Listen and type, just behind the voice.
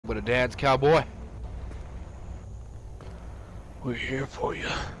with a dance, cowboy. We're here for you.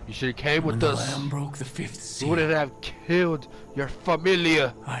 You should have came with When us. the lamb broke the fifth You seal, wouldn't have killed your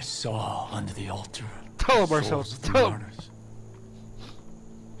familia. I saw under the altar Tell them souls ourselves. of the Tell them. martyrs,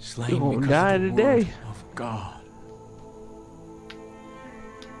 slain You won't because die of the today. word of God.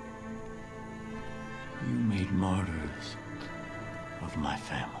 You made martyrs of my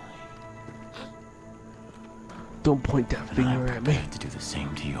family. Don't point that And finger I'm at me. prepared to do the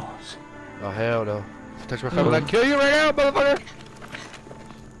same to yours. Oh hell no. If you touch my family, I'll kill you right now, motherfucker.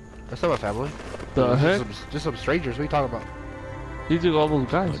 That's not my family. The It's heck? just some strangers. What are you talking about? He took all those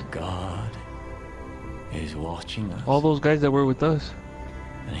guys. But God is watching us, All those guys that were with us.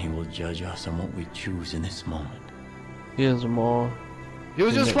 and He will judge us on what we choose in this moment. He has them all. He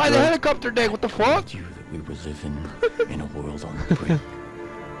was Isn't just that flying the great? helicopter day. What the I fuck? told you that we were living in a world on the brink.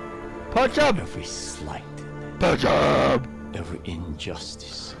 Punch him! Every slight, Punch him! every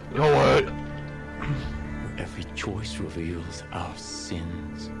injustice, You know what? where every choice reveals our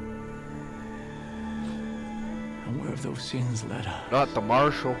sins. And where have those sins led us? Not the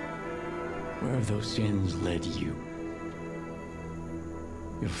marshal. Where have those sins led you?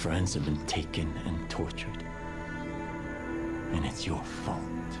 Your friends have been taken and tortured. And it's your fault.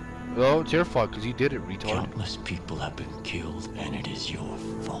 No, it's your fault because you did it, retard. Countless people have been killed, and it is your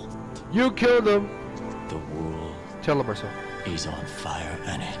fault. You killed him. The world Tell him ourselves. is on fire,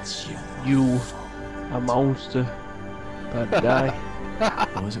 and it's your You. fault. A monster. About to die.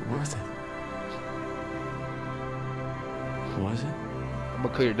 Was it worth it? Was it? I'm gonna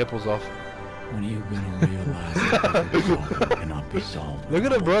cut your nipples off. When are you gonna realize that every problem cannot be solved? Look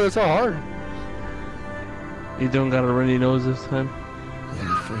at him, bro. That's so hard. You don't got a runny nose this time. When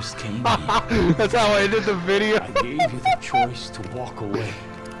you first came here, That's how I ended the video. I gave you the choice to walk away.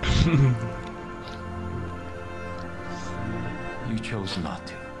 You chose not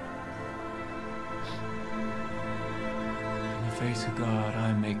to. In the face of God,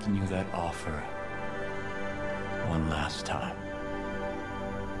 I'm making you that offer one last time.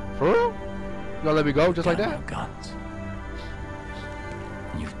 For real? You gonna let me go just like Down that? your guns.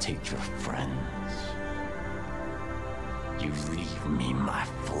 You take your friends. You leave me my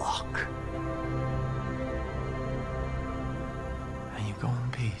flock. And you go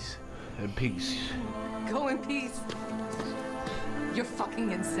in peace. In peace. Go in peace. You're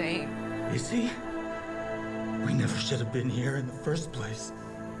fucking insane. Is he? We never should have been here in the first place.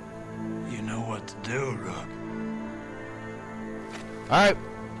 You know what to do, Rook. Alright.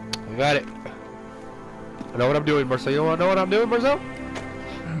 I got it. I know what I'm doing, Marcel. You wanna know what I'm doing, Marcel?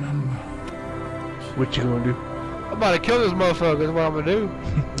 Remember, What you gonna do? I'm about to kill this motherfucker. That's what I'm gonna do.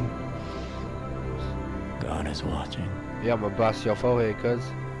 God is watching. Yeah, I'm gonna blast your forehead, cuz.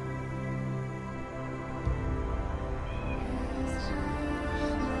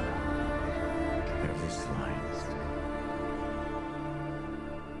 Every slight,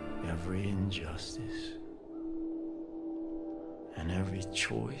 every injustice, and every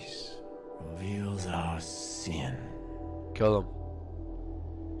choice reveals our sin. Kill him.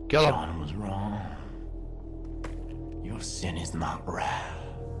 Kill him. John was wrong. Your sin is not wrath.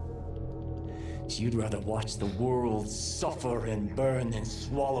 So you'd rather watch the world suffer and burn than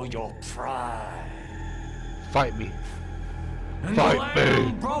swallow your pride. Fight me. And Fight the Lamb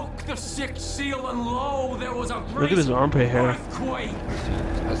me. broke the sixth seal, and lo, there was a great Look at his armpit hair. earthquake,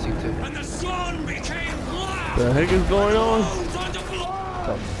 I see too. and the sun became black. The heck is going on? Bones unto blood.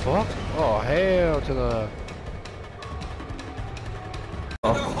 The fuck? Oh, hell to the...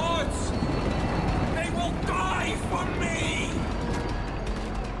 Their hearts, they will die for me.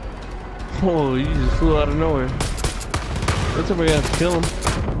 Oh, you just flew out of nowhere. That's why we have to kill him.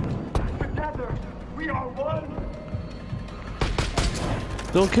 Together, we are one.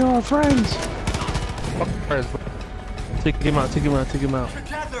 Don't kill our friends. Fuck friends. Take him out, take him out, take him out.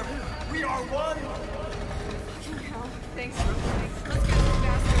 Together, we are one. Thanks. Thanks. Let's get this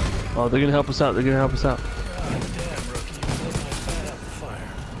bastard. Oh, they're gonna help us out, they're gonna help us out.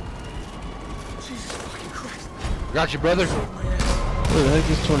 Got you, brother. Where the heck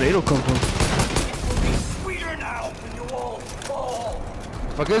did this tornado come from? It will be sweeter now when you all fall.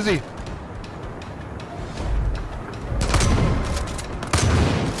 Fuck is he?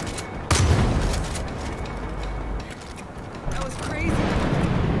 That was crazy.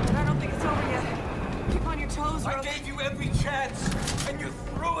 But I don't think it's over yet. Keep on your toes, I Rook. gave you every chance, and you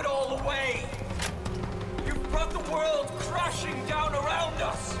threw it all away. You brought the world crashing down around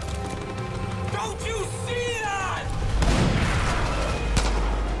us. Don't you see that?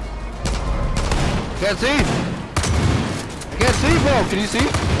 Can't see. I can't see, bro. Can you see?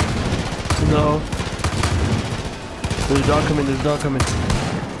 No. There's a dog coming, there's a dog coming.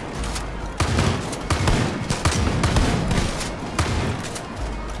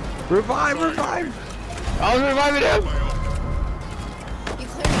 Revive, revive! I was reviving him! You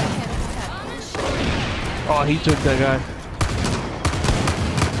cleared my head. Oh, he took that guy.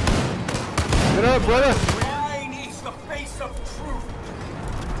 Get up, brother! Lying is the face of truth.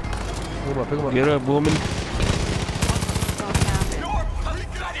 Pick him up, pick him up. Get up, woman. Your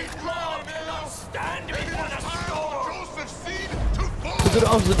pathetic love cannot stand before the storm. The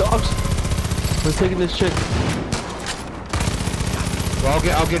dogs, the dogs. We're taking this chick. Well,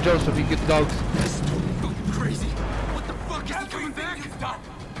 I'll get Joseph. You get the dogs. Crazy. What the fuck is he coming back? You've done,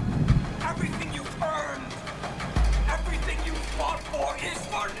 everything you've earned, everything you fought for is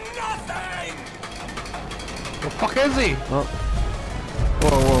for nothing. Where the fuck is he? Oh.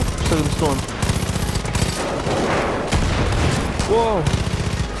 Whoa, whoa. Stuck in the storm. Whoa.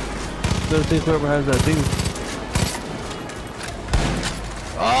 Never think whoever has that thing.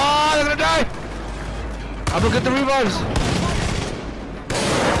 Oh, they're gonna die! I'm gonna get the revives.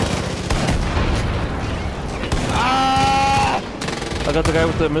 Ah! I got the guy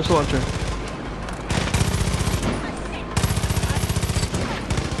with the missile launcher.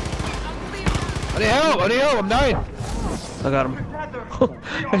 I need help! I need help! I'm dying! I got him.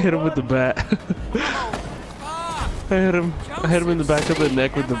 I hit him with the bat. I hit him in the back of the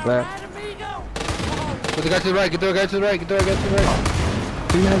neck with the bat. Get the guy to the right, get the guy to the right, get the guy to the right.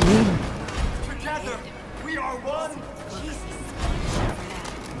 He has me. Together, we are one.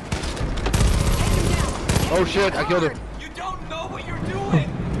 Oh shit, I killed him. You don't know what you're doing.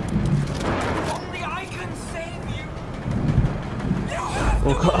 Only I can save you. You have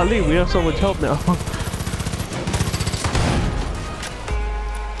Well, to Ali, we have so much help now.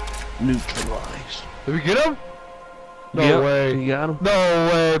 Neutralized. Did we get him? No Yep, way. You got him. No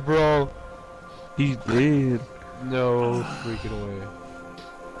way, bro. He's dead. No freaking way.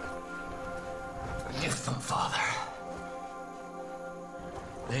 Forgive them, Father.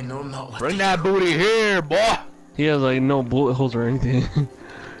 They know not what Bring they that booty here, boy. He has like no bullet holes or anything.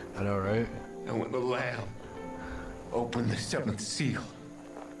 I know, right? And when the Lamb opened the seventh seal,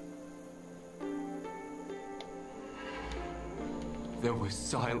 there was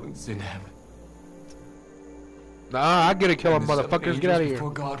silence in heaven. Nah, I gotta kill him, And the seven motherfuckers. Get out of angels here.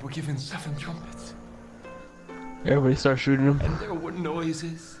 before God were given 7 trumpets, Everybody starts shooting him. and there were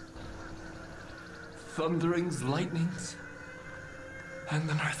noises, thunderings, lightnings, and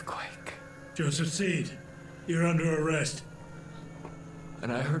an earthquake. Joseph Seed, you're under arrest.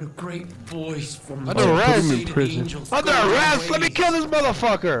 And I heard a great voice from Under the arrest? Put him in prison. angels Under go arrest! away Let me kill this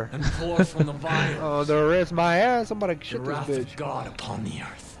motherfucker! and pour from the vial Oh, under arrest my ass. Somebody the shoot this wrath bitch. of God upon the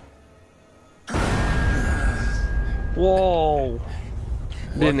earth. Whoa.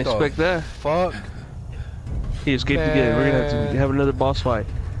 Didn't What the expect that. Fuck. He escaped again. We're gonna have to have another boss fight.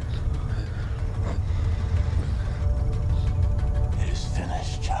 It is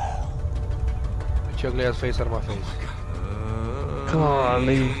finished, child. Get your ugly ass face out of my face. Come on,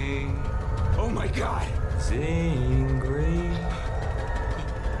 Lee. Oh my God! Sing great.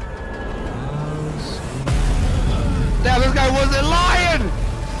 Damn, this guy wasn't lying!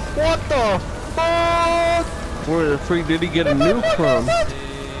 What the fuck? Where the freak did he get a nuke from?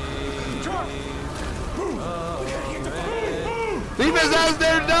 Leave his ass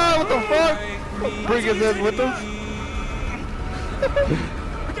there now! What the fuck? Bring his ass with us?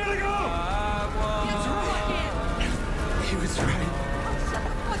 He was right.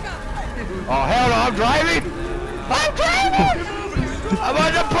 Oh hell no, I'm driving! I'm driving! I'm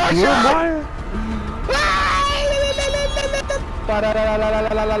under pressure!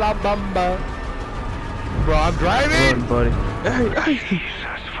 Bro, I'm driving! Run, buddy. Hey, hey.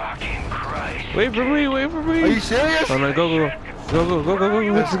 Wait for me, wait for me. Are you serious? Oh no, go, go, go, go, go, go, go,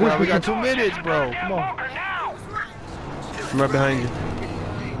 go. Let's go. We got 2 minutes, bro. Come on. I'm right behind you.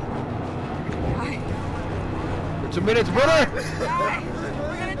 2 minutes, brother! We're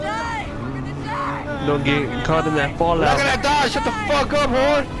gonna die! We're gonna die! Don't get caught in that We're not fallout. gonna die! Shut the fuck up,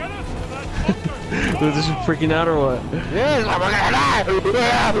 whore! Was this freaking out or what? Yes, we're gonna die! We're gonna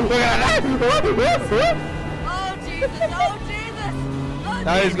die! Oh Jesus! Oh Jesus! Oh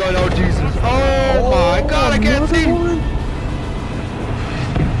Now he's going, oh Jesus. Oh my god, I can't see!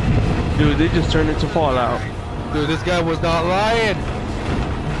 Dude, they just turned into Fallout. Dude, this guy was not lying!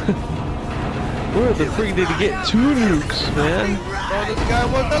 Where the freak did he get 2 nukes, man? Oh, this guy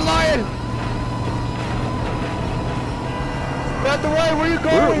wasn't lying! Not the way, where you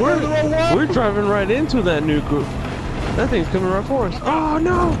going? We're the wrong way. We're driving right into that nuke. That thing's coming right for us. Oh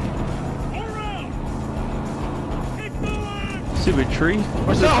no! Stupid tree.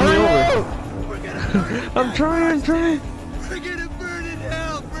 What's No, that hurry over? up! I'm trying. We're gonna burn in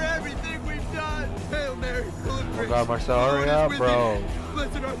hell for everything we've done. Hail Mary, full of Oh grace. god, Marcel, hurry up, bro.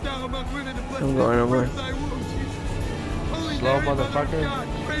 Blessed I'm going over. Slow motherfucker.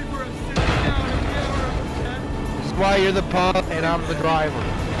 This is why you're the pub and I'm the driver.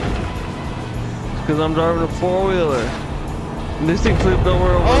 Because I'm driving a 4-wheeler. And this thing flipped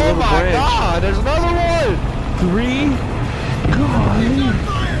over a Oh little my branch. god, there's another one! 3? God.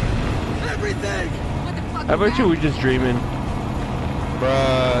 Everything! What the fuck? I bet you we're just dreaming.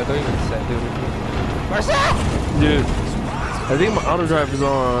 Bruh, don't even say, dude. Marcel! Dude, I think my auto drive is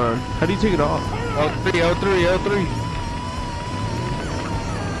on. How do you take it off? O3, O3, O3.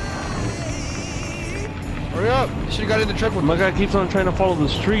 Hurry up! You should've got in the truck with My me. guy keeps on trying to follow the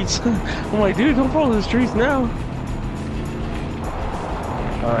streets. I'm like, dude, don't follow the streets now.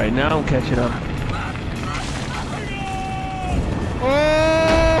 Alright, now I'm catching up.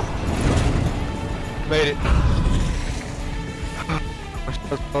 Oh! Made it.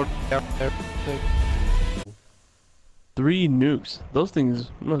 3 nukes. Those things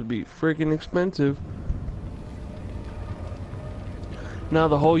must be freaking expensive. Now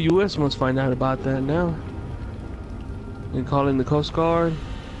the whole US must find out about that now. And call in the Coast Guard,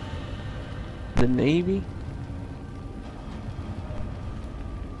 the Navy,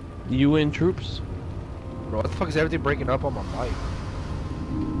 the UN troops. Bro, what the fuck is everything breaking up on my bike?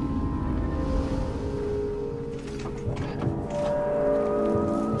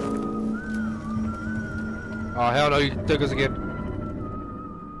 Oh hell no, you took us again.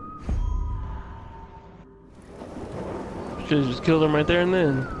 Should've just killed him right there and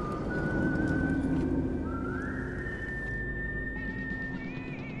then.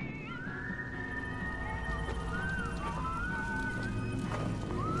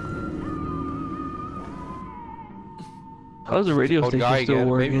 How's the radio Old station guy still again.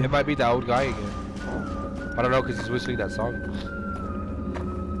 working? Maybe it might be the old guy again. I don't know, cause he's whistling that song.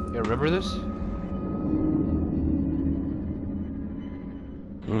 Yeah, remember this?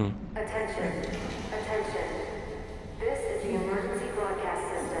 Attention. Attention. This is the emergency broadcast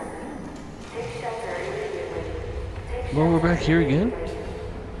system. Take shelter immediately. Take Well, we're back here again?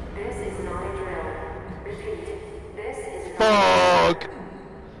 This is not a drill. Repeat. This is not Fuck!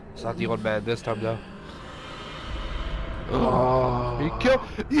 It's not the old man this time though. Oh. He killed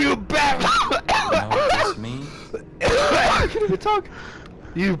you bastard! That's me. I can't even talk.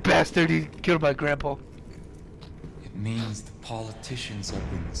 You bastard! He killed my grandpa. It means the politicians have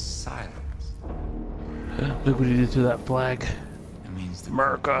been silenced. Look what he did to that flag. It means the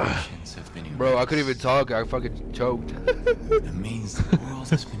America. corporations have been erased. Bro, I couldn't even talk. I fucking choked. It means the world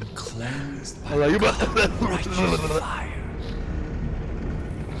has been cleansed by I'm like, God's righteous fire.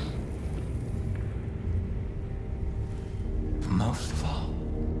 But most of all,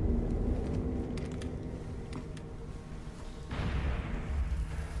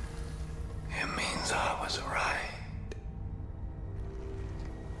 it means I was right.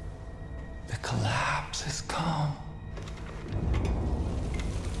 The collapse has come.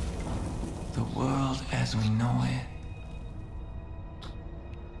 The world as we know it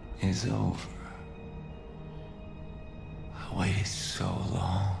is over. I waited so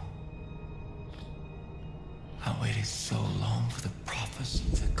long. I waited so long for the prophecy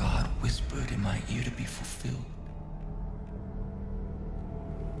that God whispered in my ear to be fulfilled.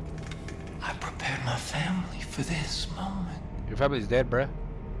 I prepared my family for this moment. Your family's dead, bruh.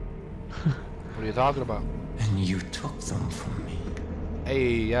 What are you talking about? And you took them from me. Hey,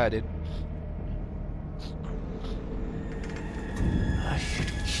 yeah, I did. I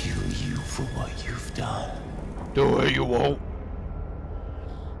should kill you for what you've done. Do it, you won't.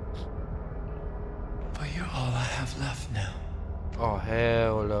 But you're all I have left now. Oh,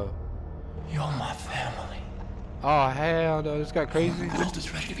 hell no. You're my family. Oh, hell no. This got crazy. The world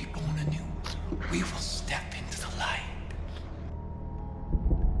is ready to be born anew. We will step into the light.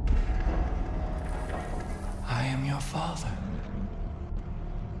 I am your father.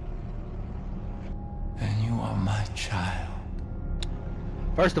 And you are my child.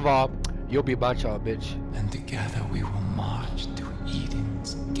 First of all, you'll be my child, bitch. And together we will march to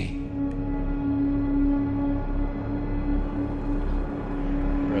Eden's gate.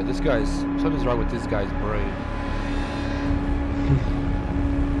 Bro, this guy's... Something's wrong with this guy's brain.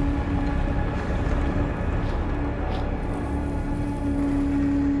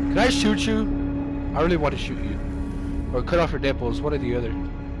 Can I shoot you? I really want to shoot you. Or cut off your nipples, one or the other.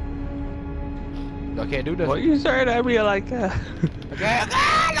 I can't do nothing. Why are you staring at me like that? Okay,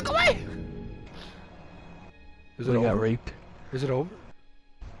 look away! Is it We got over? raped. Is it over?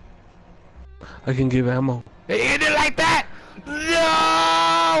 I can give ammo. They ended it like that!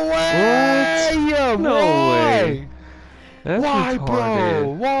 No way! What? No Why? way. That's Why, retarded. bro?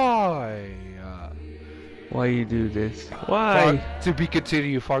 Why? Why you do this? Why? To be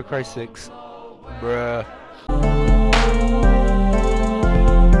continued, Far Cry 6. Bruh.